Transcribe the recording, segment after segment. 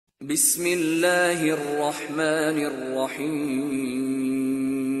بسم الله الرحمن الرحيم.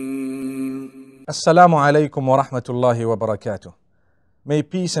 Assalamu alaikum wa rahmatullahi wa barakatuh. May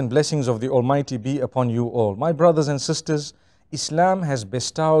peace and blessings of the Almighty be upon you all. My brothers and sisters, Islam has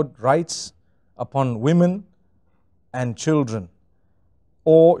bestowed rights upon women and children,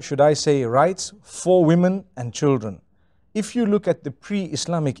 or should I say rights for women and children. If you look at the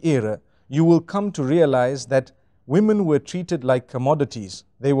pre-Islamic era, you will come to realize that women were treated like commodities.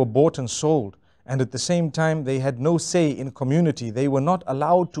 They were bought and sold, and at the same time they had no say in community. They were not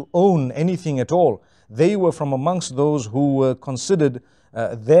allowed to own anything at all. They were from amongst those who were considered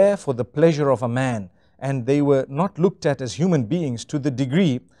there for the pleasure of a man, and they were not looked at as human beings, to the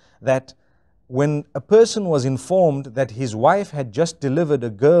degree that when a person was informed that his wife had just delivered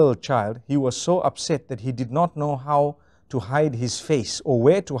a girl child, he was so upset that he did not know how to hide his face or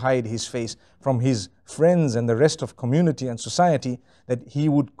where to hide his face from his friends and the rest of community and society, that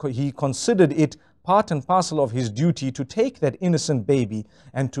he considered it part and parcel of his duty to take that innocent baby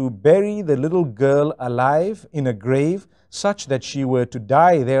and to bury the little girl alive in a grave, such that she were to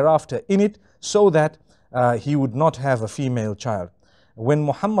die thereafter in it, so that he would not have a female child. When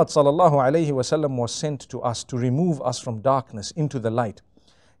Muhammad sallallahu alaihi wasallam was sent to us to remove us from darkness into the light,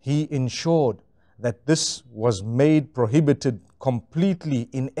 he ensured that this was made prohibited completely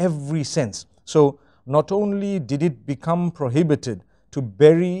in every sense. So not only did it become prohibited to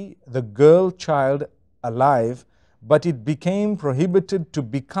bury the girl child alive, but it became prohibited to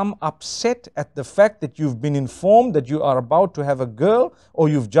become upset at the fact that you've been informed that you are about to have a girl or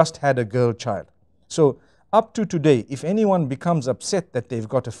you've just had a girl child. So up to today, if anyone becomes upset that they've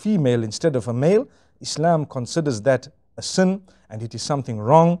got a female instead of a male, Islam considers that a sin, and it is something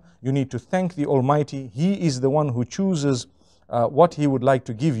wrong. You need to thank the Almighty. He is the one who chooses what He would like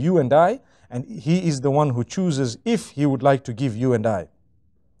to give you and I, and He is the one who chooses if He would like to give you and I.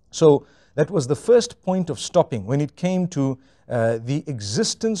 So that was the first point of stopping when it came to the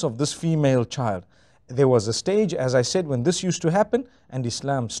existence of this female child. There was a stage, as I said, when this used to happen, and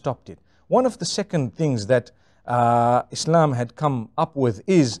Islam stopped it. One of the second things that Islam had come up with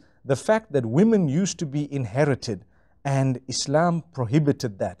is the fact that women used to be inherited, and Islam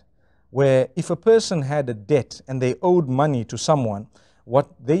prohibited that. Where if a person had a debt and they owed money to someone,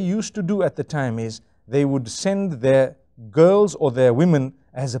 what they used to do at the time is they would send their girls or their women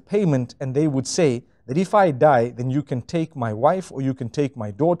as a payment, and they would say that if I die, then you can take my wife, or you can take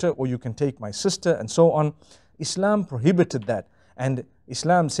my daughter, or you can take my sister, and so on. Islam prohibited that, and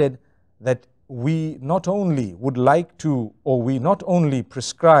Islam said that we not only would like to, or we not only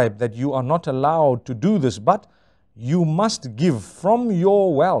prescribe that you are not allowed to do this, but you must give from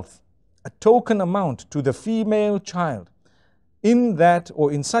your wealth a token amount to the female child, in that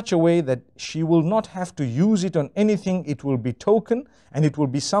or in such a way that she will not have to use it on anything. It will be token, and it will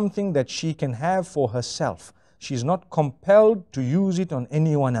be something that she can have for herself. She is not compelled to use it on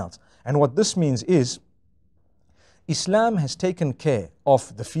anyone else. And what this means is, Islam has taken care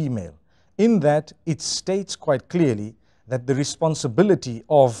of the female, in that it states quite clearly that the responsibility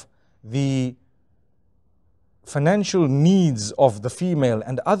of the financial needs of the female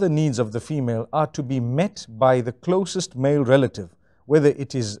and other needs of the female are to be met by the closest male relative, whether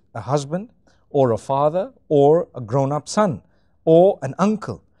it is a husband or a father or a grown-up son or an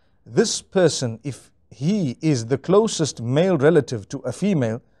uncle. This person, if he is the closest male relative to a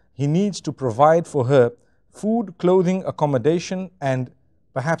female, he needs to provide for her food, clothing, accommodation, and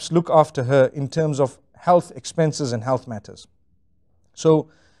perhaps look after her in terms of health expenses and health matters. So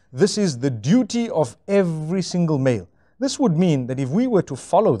this is the duty of every single male. This would mean that if we were to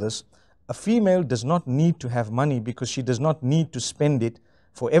follow this, a female does not need to have money because she does not need to spend it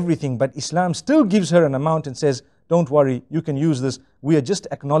for everything, but Islam still gives her an amount and says, don't worry, you can use this. We are just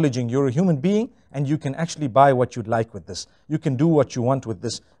acknowledging you're a human being, and you can actually buy what you'd like with this. You can do what you want with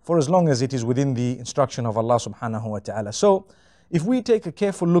this, for as long as it is within the instruction of Allah subhanahu wa ta'ala. So if we take a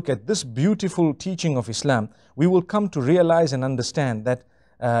careful look at this beautiful teaching of Islam, we will come to realize and understand that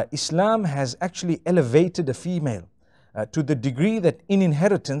Islam has actually elevated a female to the degree that in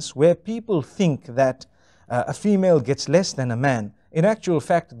inheritance, where people think that a female gets less than a man, in actual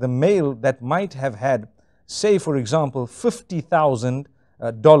fact, the male that might have had, say for example,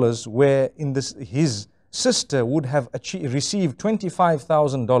 $50,000, where in this his sister would have received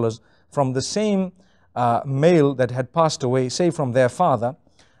 $25,000 from the same male that had passed away, say from their father,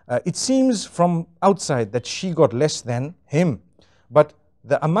 it seems from outside that she got less than him. But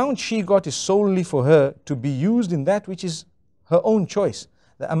the amount she got is solely for her to be used in that which is her own choice.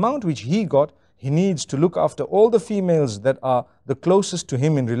 The amount which he got, he needs to look after all the females that are the closest to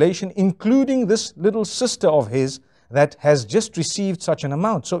him in relation, including this little sister of his that has just received such an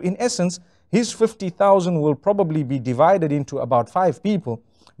amount. So in essence, his 50,000 will probably be divided into about 5 people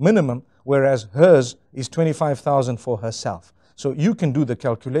minimum, whereas hers is 25,000 for herself. So you can do the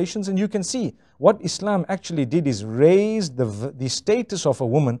calculations and you can see what Islam actually did is raise the status of a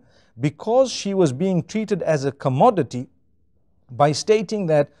woman, because she was being treated as a commodity, by stating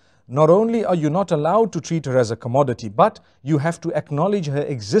that not only are you not allowed to treat her as a commodity, but you have to acknowledge her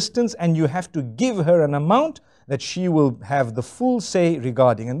existence and you have to give her an amount that she will have the full say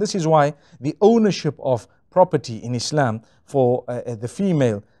regarding. And this is why the ownership of property in Islam for the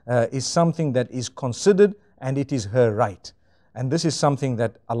female is something that is considered, and it is her right. And this is something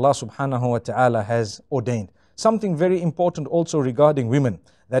that Allah subhanahu wa ta'ala has ordained. Something very important also regarding women,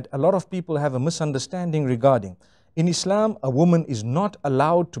 that a lot of people have a misunderstanding regarding. In Islam, a woman is not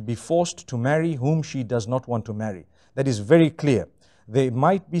allowed to be forced to marry whom she does not want to marry. That is very clear. There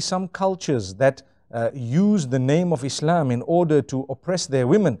might be some cultures that use the name of Islam in order to oppress their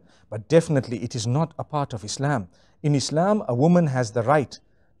women, but definitely it is not a part of Islam. In Islam, a woman has the right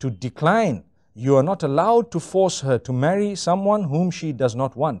to decline. You are not allowed to force her to marry someone whom she does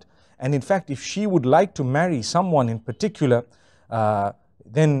not want. And in fact, if she would like to marry someone in particular,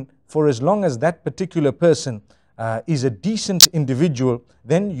 then for as long as that particular person is a decent individual,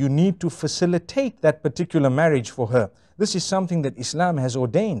 then you need to facilitate that particular marriage for her. This is something that Islam has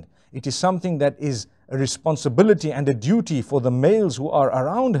ordained. It is something that is a responsibility and a duty for the males who are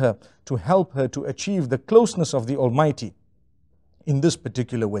around her to help her to achieve the closeness of the Almighty in this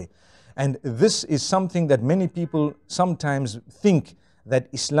particular way. And this is something that many people sometimes think that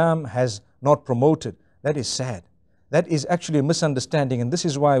Islam has not promoted. That is sad. That is actually a misunderstanding, and this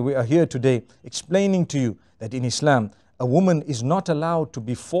is why we are here today explaining to you that in Islam, a woman is not allowed to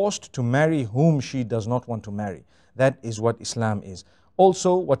be forced to marry whom she does not want to marry. That is what Islam is.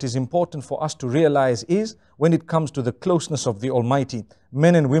 Also, what is important for us to realize is, when it comes to the closeness of the Almighty,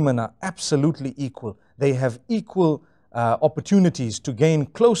 men and women are absolutely equal. They have equal opportunities to gain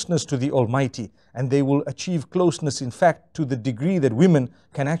closeness to the Almighty, and they will achieve closeness, in fact, to the degree that women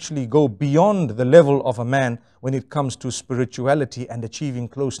can actually go beyond the level of a man when it comes to spirituality and achieving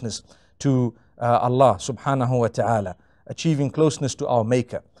closeness to Allah subhanahu wa ta'ala, achieving closeness to our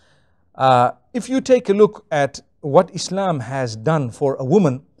Maker. If you take a look at what Islam has done for a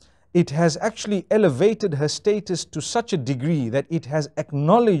woman, it has actually elevated her status to such a degree that it has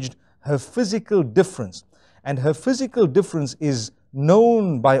acknowledged her physical difference. And her physical difference is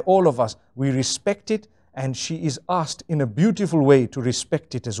known by all of us. We respect it, and she is asked in a beautiful way to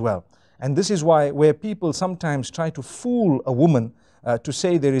respect it as well. And this is why, where people sometimes try to fool a woman to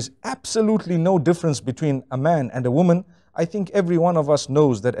say there is absolutely no difference between a man and a woman, I think every one of us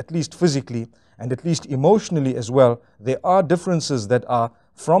knows that at least physically and at least emotionally as well, there are differences that are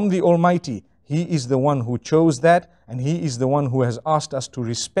from the Almighty. He is the one who chose that, and He is the one who has asked us to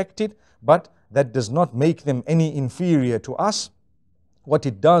respect it, but that does not make them any inferior to us. What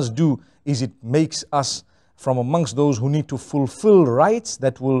it does do is it makes us from amongst those who need to fulfill rites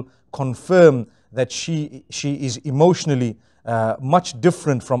that will confirm that she is emotionally much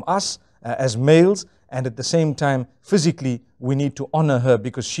different from us as males, and at the same time physically we need to honor her,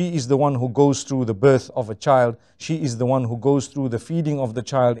 because she is the one who goes through the birth of a child. She is the one who goes through the feeding of the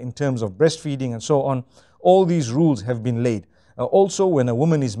child in terms of breastfeeding and so on. All these rules have been laid. Also, when a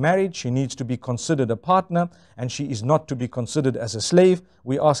woman is married, she needs to be considered a partner, and she is not to be considered as a slave.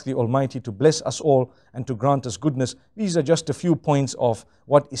 We ask the Almighty to bless us all and to grant us goodness. These are just a few points of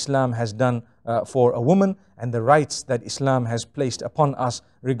what Islam has done for a woman, and the rights that Islam has placed upon us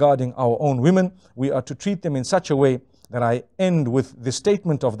regarding our own women. We are to treat them in such a way that I end with the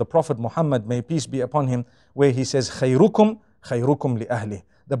statement of the Prophet Muhammad, may peace be upon him, where he says, خَيْرُكُمْ خَيْرُكُمْ لِأَهْلِهِ.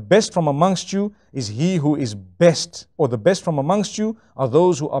 The best from amongst you is he who is best, or the best from amongst you are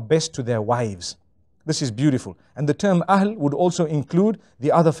those who are best to their wives. This is beautiful. And the term ahl would also include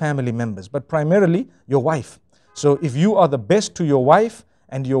the other family members, but primarily your wife. So if you are the best to your wife,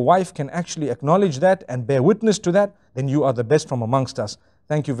 and your wife can actually acknowledge that and bear witness to that, then you are the best from amongst us.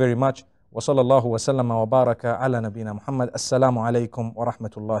 Thank you very much. Wa sallallahu wa sallama wa baraka ala nabina Muhammad. Assalamu alaikum wa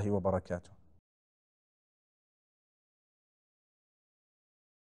rahmatullahi wa barakatuh.